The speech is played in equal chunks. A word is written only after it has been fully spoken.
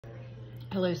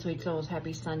Hello, sweet souls.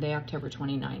 Happy Sunday, October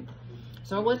 29th.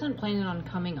 So I wasn't planning on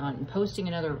coming on and posting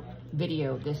another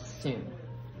video this soon.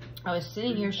 I was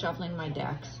sitting here shuffling my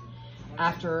decks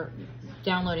after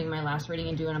downloading my last reading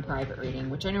and doing a private reading,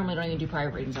 which I normally don't even do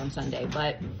private readings on Sunday,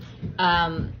 but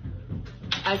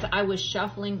as I was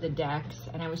shuffling the decks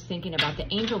and I was thinking about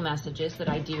the angel messages that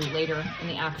I do later in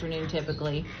the afternoon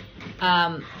typically,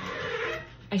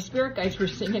 my spirit guides were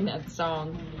singing that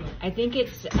song. I think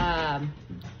it's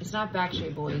not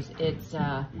Backstreet Boys. It's,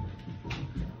 gosh,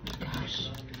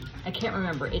 I can't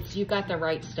remember. It's You Got the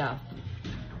Right Stuff.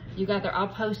 You got the, I'll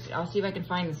post it. I'll see if I can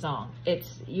find the song.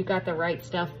 It's You Got the Right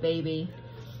Stuff, baby.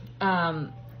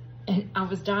 And I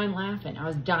was dying laughing. I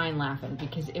was dying laughing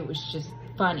because it was just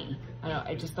funny.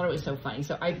 I just thought it was so funny.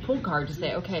 So I pulled cards to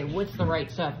say, okay, what's the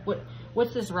right stuff?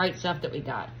 What's this right stuff that we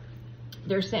got?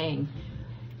 They're saying,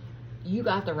 you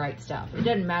got the right stuff. It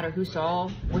doesn't matter who saw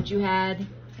what you had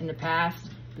in the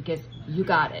past because you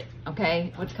got it,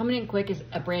 okay? What's coming in quick is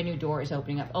a brand new door is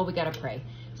opening up. Oh, we got to pray.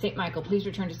 St. Michael, please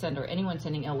return to sender. Anyone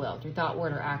sending ill will through thought,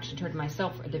 word, or action, turn to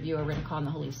myself or the viewer, written call on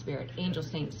the Holy Spirit, angels,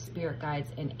 saints, spirit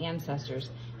guides, and ancestors,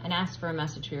 and ask for a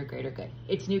message for your greater good.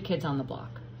 It's New Kids on the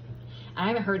Block. I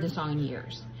haven't heard this song in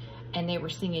years. And they were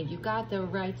singing, you got the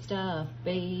right stuff,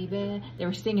 baby. They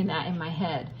were singing that in my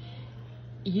head.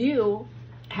 You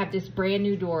have this brand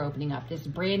new door opening up, this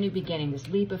brand new beginning, this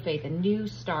leap of faith, a new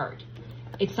start.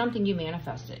 It's something you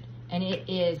manifested. And it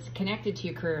is connected to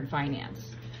your career and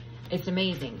finance. It's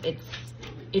amazing.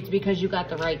 It's because you got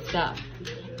the right stuff.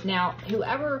 Now,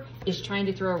 whoever is trying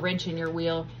to throw a wrench in your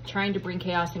wheel, trying to bring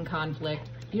chaos and conflict,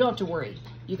 you don't have to worry.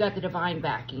 You got the divine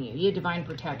backing you. You have divine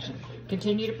protection.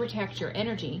 Continue to protect your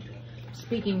energy,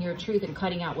 speaking your truth and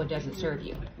cutting out what doesn't serve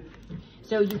you.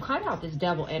 So you cut out this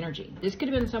devil energy. This could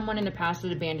have been someone in the past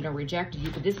that abandoned or rejected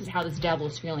you, but this is how this devil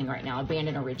is feeling right now,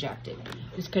 abandoned or rejected.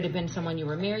 This could have been someone you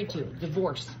were married to,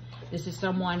 divorce. This is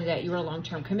someone that you were a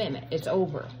long-term commitment. It's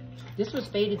over. This was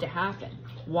fated to happen.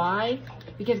 Why?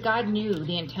 Because God knew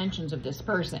the intentions of this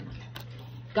person.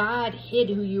 God hid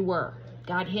who you were.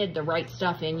 God hid the right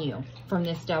stuff in you from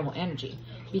this devil energy.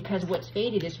 Because what's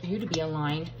fated is for you to be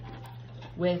aligned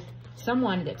with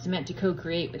someone that's meant to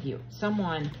co-create with you.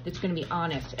 Someone that's going to be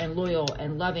honest and loyal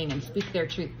and loving and speak their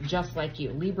truth just like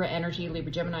you. Libra energy,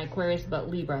 Libra, Gemini, Aquarius, but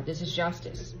Libra, this is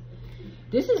justice.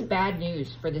 This is bad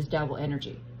news for this devil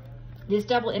energy. This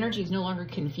devil energy is no longer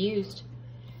confused.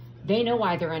 They know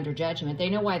why they're under judgment. They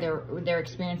know why they're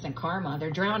experiencing karma. They're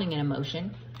drowning in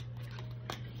emotion.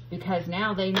 Because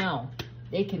now they know.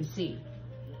 They can see.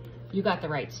 You got the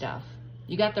right stuff.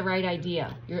 You got the right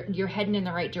idea. You're heading in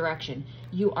the right direction.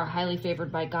 You are highly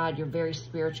favored by God. You're very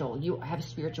spiritual. You have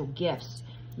spiritual gifts.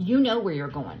 You know where you're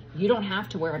going. You don't have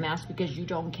to wear a mask because you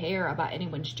don't care about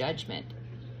anyone's judgment.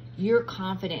 You're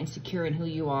confident and secure in who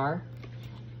you are.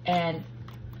 And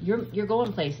you're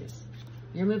going places.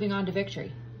 You're moving on to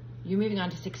victory. You're moving on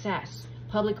to success,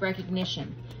 public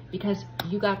recognition, because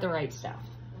you got the right stuff.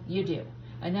 You do.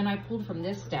 And then I pulled from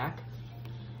this deck,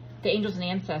 the angels and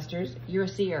ancestors. You're a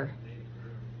seer.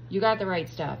 You got the right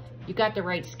stuff. You got the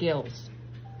right skills.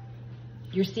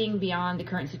 You're seeing beyond the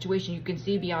current situation. You can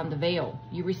see beyond the veil.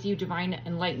 You receive divine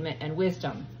enlightenment and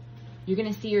wisdom. You're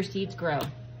going to see your seeds grow.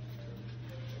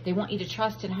 They want you to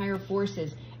trust in higher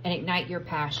forces and ignite your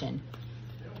passion.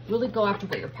 Really go after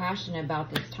what you're passionate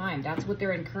about this time. That's what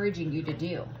they're encouraging you to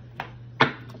do.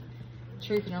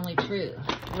 Truth and only truth.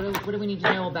 What do we need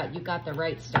to know about you got the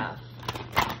right stuff?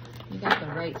 You got the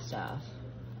right stuff.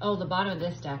 Oh, the bottom of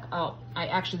this deck. Oh,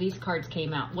 actually, these cards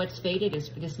came out. What's fated is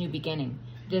for this new beginning.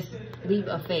 This leap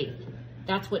of faith.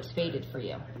 That's what's fated for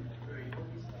you.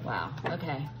 Wow.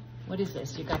 Okay. What is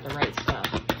this? You got the right stuff.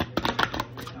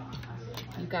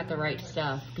 You got the right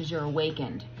stuff because you're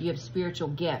awakened. You have spiritual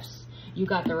gifts. You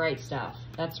got the right stuff.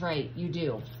 That's right. You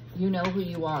do. You know who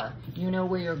you are. You know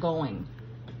where you're going.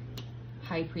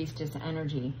 High Priestess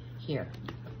energy here.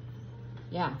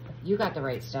 Yeah, you got the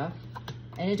right stuff.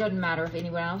 And it doesn't matter if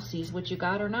anyone else sees what you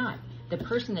got or not. The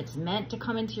person that's meant to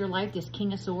come into your life, this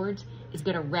King of Swords, is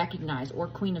going to recognize, or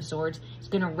Queen of Swords, is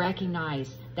going to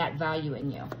recognize that value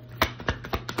in you.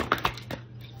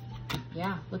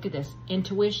 Yeah, look at this.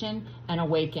 Intuition and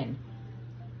awaken.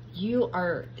 You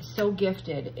are so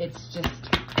gifted. It's just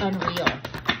unreal.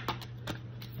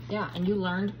 Yeah, and you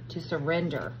learned to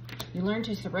surrender. You learned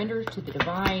to surrender to the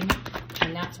divine,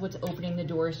 and that's what's opening the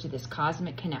doors to this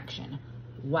cosmic connection.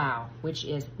 Wow, which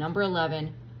is number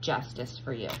 11, justice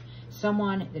for you.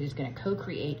 Someone that is going to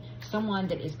co-create, someone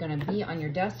that is going to be on your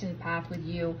destined path with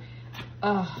you.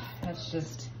 Oh, that's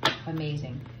just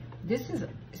amazing. This is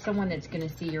someone that's going to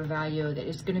see your value, that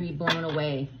is going to be blown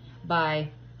away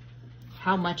by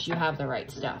how much you have the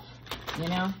right stuff, you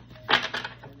know?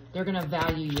 They're going to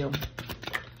value you.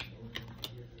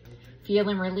 Feel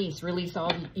and release. Release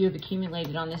all you've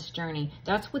accumulated on this journey.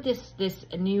 That's what this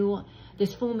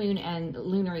full moon and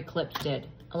lunar eclipse did.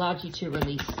 Allowed you to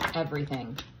release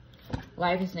everything.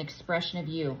 Life is an expression of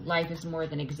you. Life is more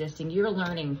than existing. You're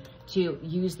learning to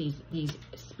use these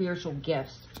spiritual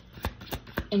gifts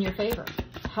in your favor.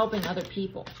 Helping other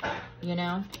people, you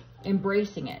know?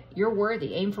 Embracing it. You're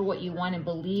worthy. Aim for what you want and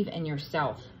believe in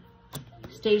yourself.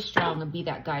 Stay strong and be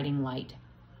that guiding light.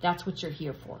 That's what you're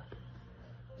here for.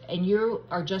 And you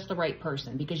are just the right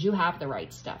person because you have the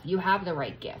right stuff. You have the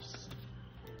right gifts.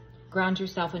 Ground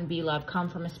yourself and be loved. Come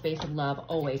from a space of love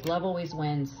always. Love always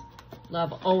wins.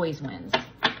 Love always wins.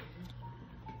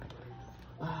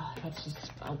 Oh, that's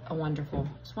just a wonderful.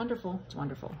 It's wonderful. It's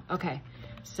wonderful. Okay,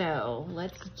 so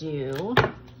let's do...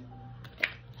 I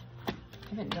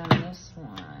haven't done this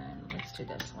one. Let's do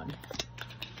this one.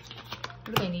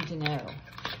 What do they need to know?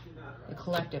 The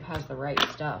collective has the right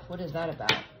stuff. What is that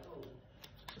about?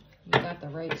 You got the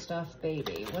right stuff,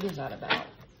 baby. What is that about?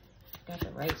 Got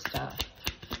the right stuff.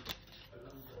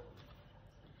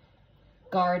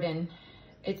 Garden.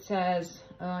 It says,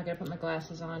 oh, I gotta put my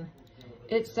glasses on.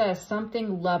 It says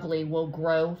something lovely will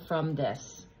grow from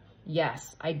this.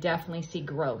 Yes, I definitely see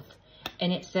growth.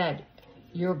 And it said,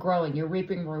 you're growing, you're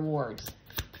reaping rewards.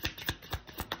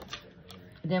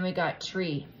 Then we got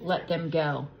tree, let them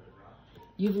go.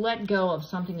 You've let go of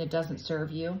something that doesn't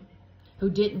serve you,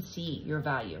 who didn't see your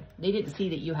value. They didn't see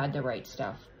that you had the right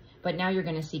stuff. But now you're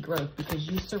going to see growth because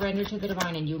you surrender to the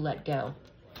divine and you let go.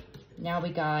 Now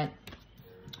we got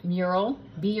mural,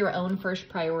 be your own first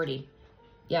priority.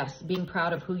 Yes, being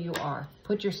proud of who you are.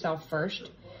 Put yourself first.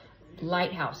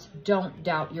 Lighthouse, don't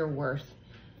doubt your worth.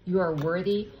 You are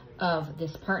worthy of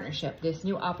this partnership, this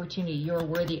new opportunity. You're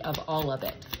worthy of all of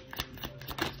it.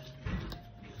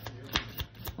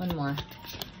 One more.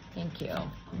 Thank you.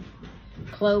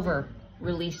 Clover,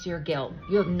 release your guilt.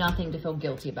 You have nothing to feel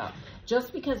guilty about.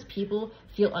 Just because people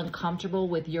feel uncomfortable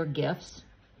with your gifts,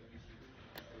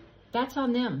 that's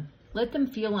on them. Let them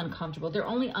feel uncomfortable. They're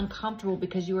only uncomfortable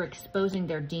because you are exposing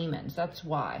their demons. That's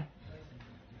why.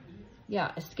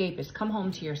 Yeah, escapist. Come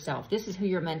home to yourself. This is who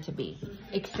you're meant to be.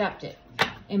 Accept it.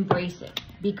 Embrace it.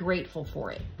 Be grateful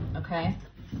for it. Okay?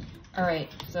 All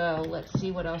right. So let's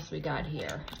see what else we got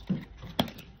here.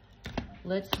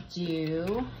 Let's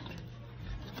do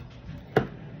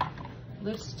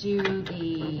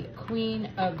the Queen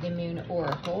of the Moon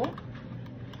Oracle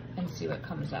and see what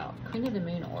comes out. Queen of the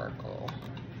Moon Oracle.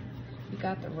 You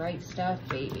got the right stuff,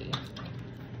 baby.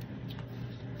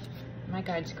 My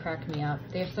guides crack me up.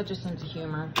 They have such a sense of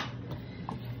humor.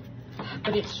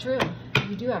 But it's true.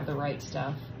 You do have the right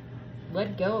stuff.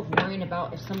 Let go of worrying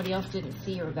about if somebody else didn't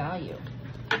see your value.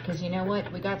 Because you know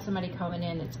what? We got somebody coming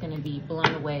in that's going to be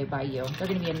blown away by you. They're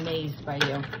going to be amazed by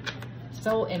you.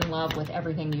 So in love with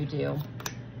everything you do.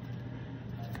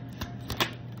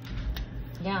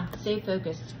 Yeah, stay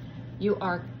focused. You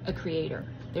are a creator.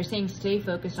 They're saying stay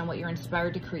focused on what you're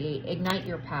inspired to create. Ignite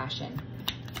your passion.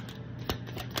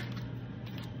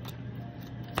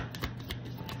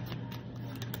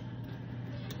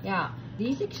 Yeah,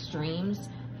 these extremes,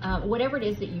 whatever it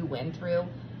is that you went through,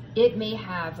 it may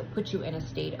have put you in a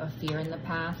state of fear in the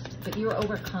past, but you're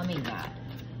overcoming that.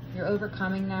 You're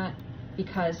overcoming that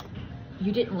because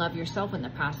you didn't love yourself in the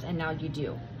past, and now you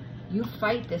do. You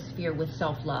fight this fear with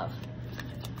self-love.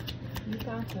 You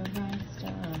got the right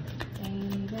stuff,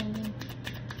 baby.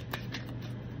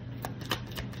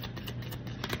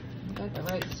 You got the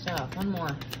right stuff. One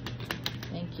more.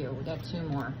 Thank you. We got two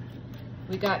more.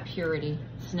 We got purity,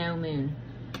 snow moon.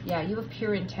 Yeah, you have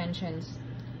pure intentions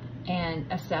and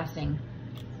assessing.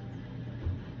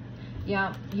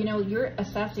 Yeah, you know, you're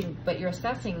assessing, but you're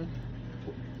assessing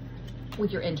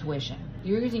with your intuition.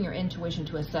 You're using your intuition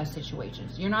to assess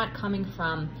situations. You're not coming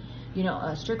from, you know,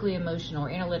 a strictly emotional or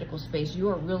analytical space. You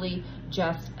are really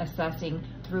just assessing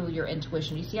through your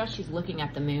intuition. You see how she's looking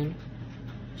at the moon?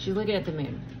 She's looking at the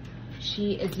moon.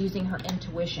 She is using her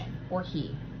intuition, or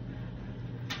he.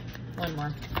 One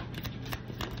more.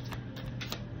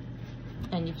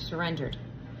 And you've surrendered.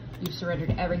 You've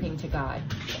surrendered everything to God.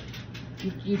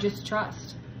 You just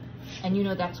trust. And you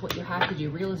know that's what you have to do.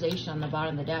 Realization on the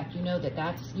bottom of the deck. You know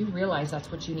that you realize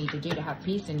that's what you need to do to have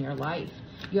peace in your life.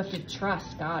 You have to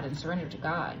trust God and surrender to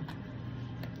God.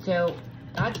 So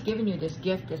God's given you this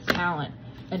gift, this talent,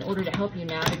 in order to help you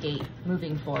navigate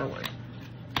moving forward.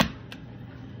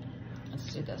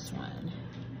 Let's do this one.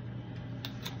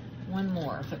 One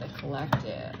more for the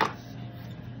collective.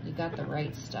 You got the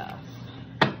right stuff.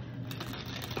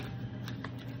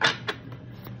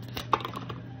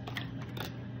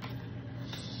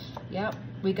 Yep,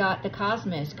 We got the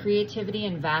cosmos, creativity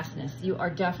and vastness. You are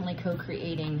definitely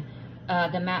co-creating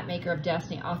the map maker of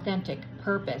destiny, authentic,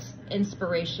 purpose,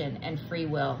 inspiration, and free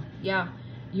will. Yeah,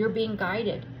 you're being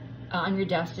guided on your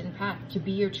destined path to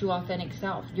be your true authentic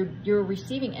self. You're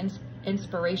receiving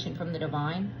inspiration from the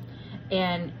divine,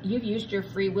 and you've used your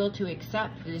free will to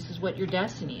accept that this is what your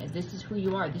destiny is. This is who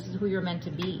you are. This is who you're meant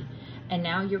to be. And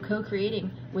now you're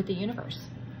co-creating with the universe.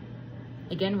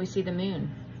 Again, we see the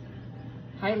moon.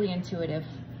 Highly intuitive.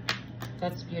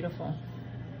 That's beautiful.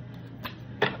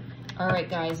 All right,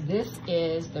 guys, this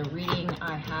is the reading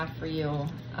I have for you.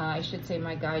 I should say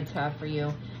my guides have for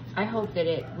you. I hope that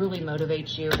it really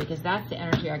motivates you, because that's the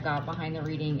energy I got behind the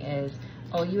reading is,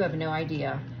 oh, you have no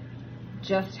idea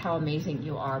just how amazing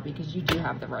you are, because you do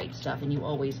have the right stuff and you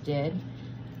always did.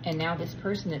 And now this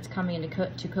person that's coming in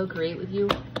to co-create with you,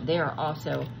 they are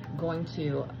also going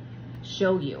to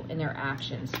show you in their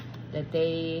actions that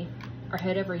they are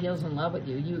head over heels in love with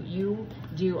you. You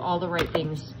do all the right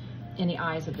things in the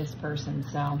eyes of this person.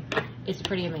 So it's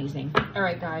pretty amazing. All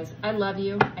right, guys, I love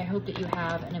you. I hope that you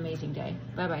have an amazing day.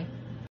 Bye-bye.